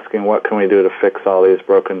instead of asking what can we do to fix all these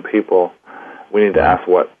broken people, we need to ask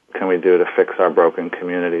what can we do to fix our broken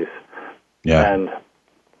communities. Yeah.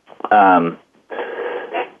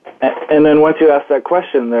 And then once you ask that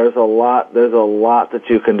question, there's a lot that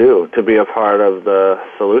you can do to be a part of the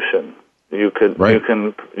solution. You can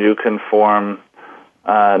form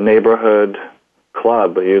a neighborhood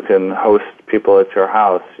club. You can host people at your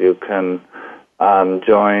house. You can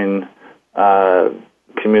join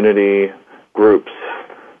community groups.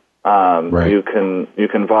 You can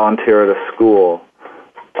volunteer at a school.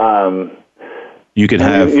 You can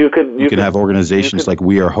have organizations like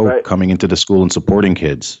We Are Hope coming into the school and supporting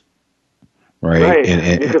kids. Right.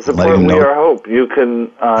 And you can support We Are Hope. You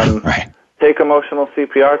can take emotional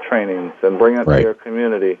CPR trainings and bring it to your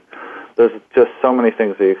community. There's just so many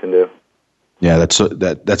things that you can do. Yeah, that's so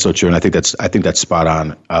true, and I think that's spot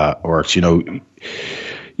on, Oryx. You know,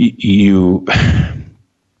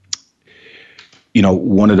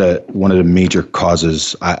 one of the major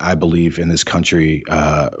causes I believe in this country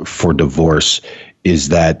for divorce is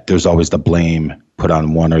that there's always the blame put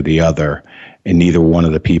on one or the other, and neither one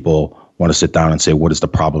of the people want to sit down and say, what is the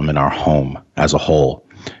problem in our home as a whole?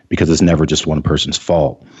 Because it's never just one person's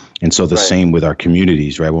fault. And so the same with our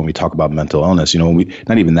communities, right? When we talk about mental illness, when we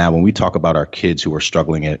talk about our kids who are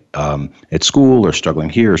struggling at school or struggling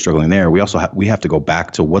here or struggling there, we have to go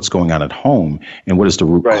back to what's going on at home and what is the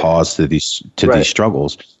root cause to these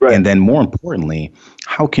struggles. Right. And then more importantly,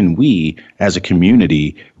 how can we as a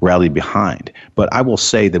community rally behind? But I will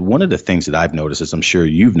say that one of the things that I've noticed, as I'm sure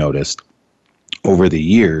you've noticed over the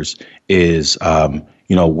years, is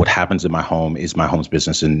what happens in my home is my home's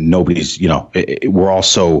business, and nobody's, we're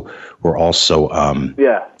also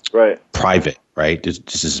private, right?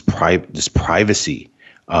 This privacy,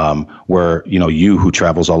 where, you who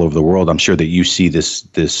travels all over the world, I'm sure that you see this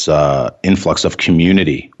influx of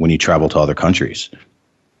community when you travel to other countries.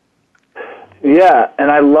 Yeah. And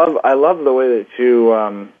I love the way that you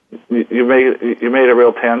made it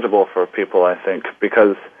real tangible for people, I think,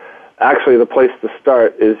 because actually the place to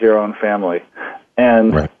start is your own family.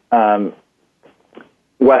 And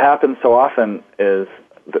what happens so often is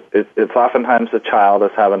it's oftentimes the child is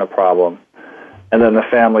having a problem, and then the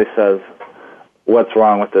family says, "What's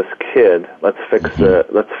wrong with this kid? Let's fix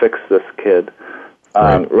this kid,"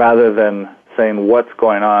 rather than saying what's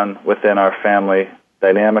going on within our family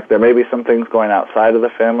dynamic. There may be some things going outside of the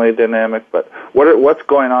family dynamic, but what's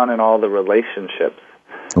going on in all the relationships?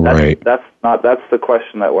 That's the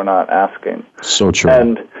question that we're not asking. So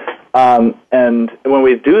true. And when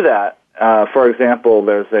we do that, for example,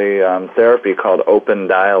 there's a therapy called open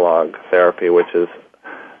dialogue therapy, which is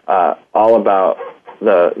all about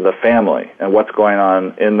the family and what's going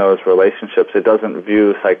on in those relationships. It doesn't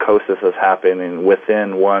view psychosis as happening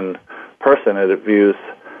within one person. It views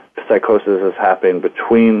psychosis as happening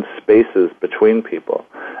between spaces between people,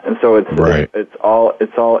 and so it's all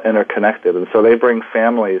interconnected. And so they bring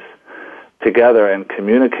families together and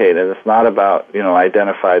communicate, and it's not about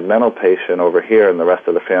identified mental patient over here and the rest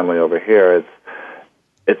of the family over here.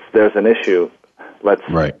 It's there's an issue. Let's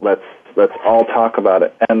all talk about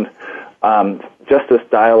it. And just this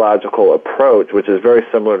dialogical approach, which is very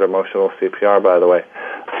similar to emotional CPR, by the way,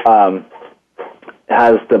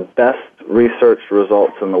 has the best research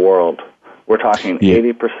results in the world. We're talking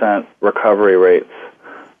 80% recovery rates.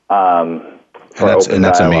 That's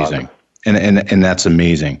amazing. And that's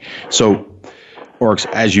amazing. So, Oryx,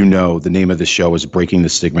 as you know, the name of the show is Breaking the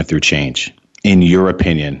Stigma Through Change. in your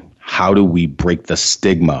opinion, how do we break the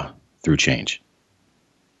stigma through change?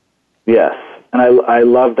 Yes, and I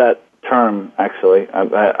love that term, actually.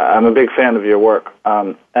 I'm a big fan of your work.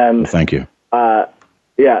 And well, thank you.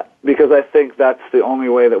 Yeah, because I think that's the only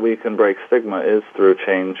way that we can break stigma is through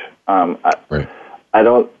change. Right. I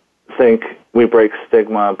don't think we break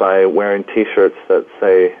stigma by wearing T-shirts that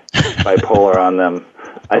say bipolar on them.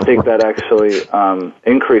 I think that actually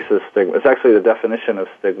increases stigma. It's actually the definition of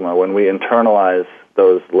stigma when we internalize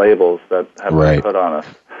those labels that have been put on us.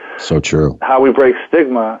 So true. How we break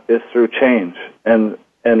stigma is through change. And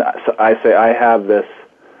so I say I've had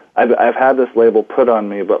this label put on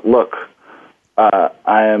me, but look, I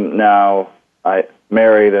am now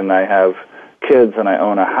married and I have kids and I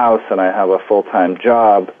own a house and I have a full-time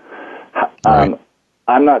job. I'm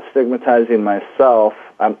not stigmatizing myself,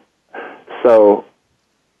 so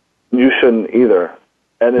you shouldn't either.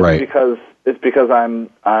 And it's because I'm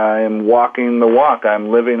walking the walk.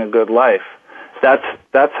 I'm living a good life.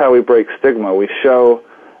 That's how we break stigma. We show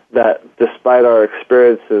that despite our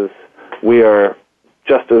experiences, we are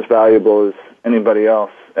just as valuable as anybody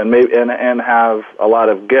else, and have a lot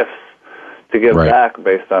of gifts to give back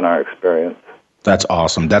based on our experience. That's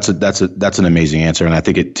awesome. That's an amazing answer, and I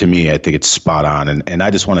think it's spot on. And I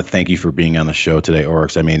just want to thank you for being on the show today,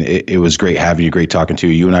 Oryx. I mean, it was great having you, great talking to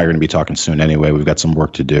you. You and I are going to be talking soon anyway. We've got some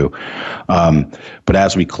work to do. But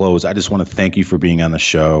as we close, I just want to thank you for being on the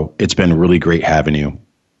show. It's been really great having you.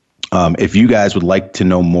 If you guys would like to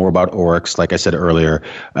know more about Oryx, like I said earlier,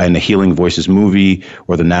 in the Healing Voices movie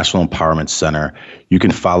or the National Empowerment Center, you can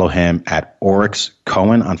follow him at Oryx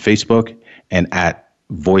Cohen on Facebook and at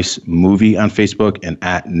Voice Movie on Facebook and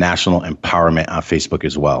at National Empowerment on Facebook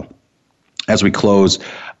as well. As we close,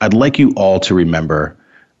 I'd like you all to remember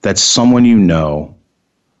that someone you know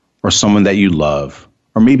or someone that you love,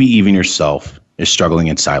 or maybe even yourself, is struggling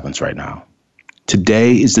in silence right now.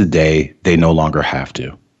 Today is the day they no longer have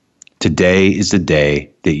to. Today is the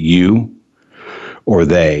day that you or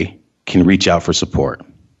they can reach out for support.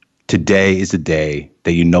 Today is the day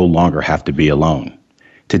that you no longer have to be alone.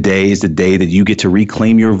 Today is the day that you get to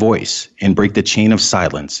reclaim your voice and break the chain of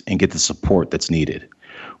silence and get the support that's needed.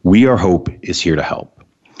 We R H.O.P.E is here to help.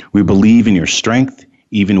 We believe in your strength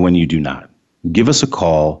even when you do not. Give us a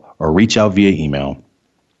call or reach out via email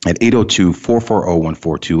at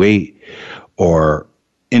 802-440-1428 or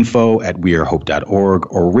info@wearehope.org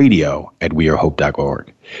or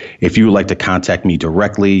radio@wearehope.org. If you would like to contact me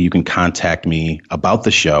directly, you can contact me about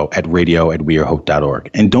the show at radio@wearehope.org.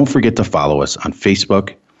 And don't forget to follow us on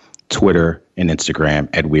Facebook, Twitter, and Instagram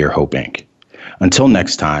at We R H.O.P.E Inc. Until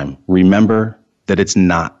next time, remember that it's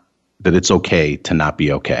okay to not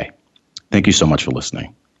be okay. Thank you so much for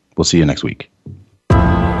listening. We'll see you next week.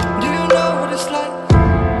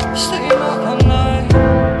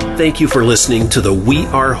 Thank you for listening to the We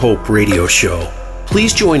R H.O.P.E radio show.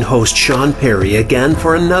 Please join host Sean Perry again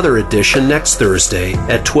for another edition next Thursday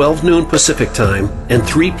at 12 noon Pacific Time and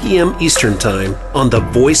 3 p.m. Eastern Time on the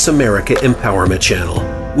Voice America Empowerment Channel.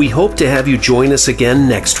 We hope to have you join us again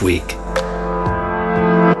next week.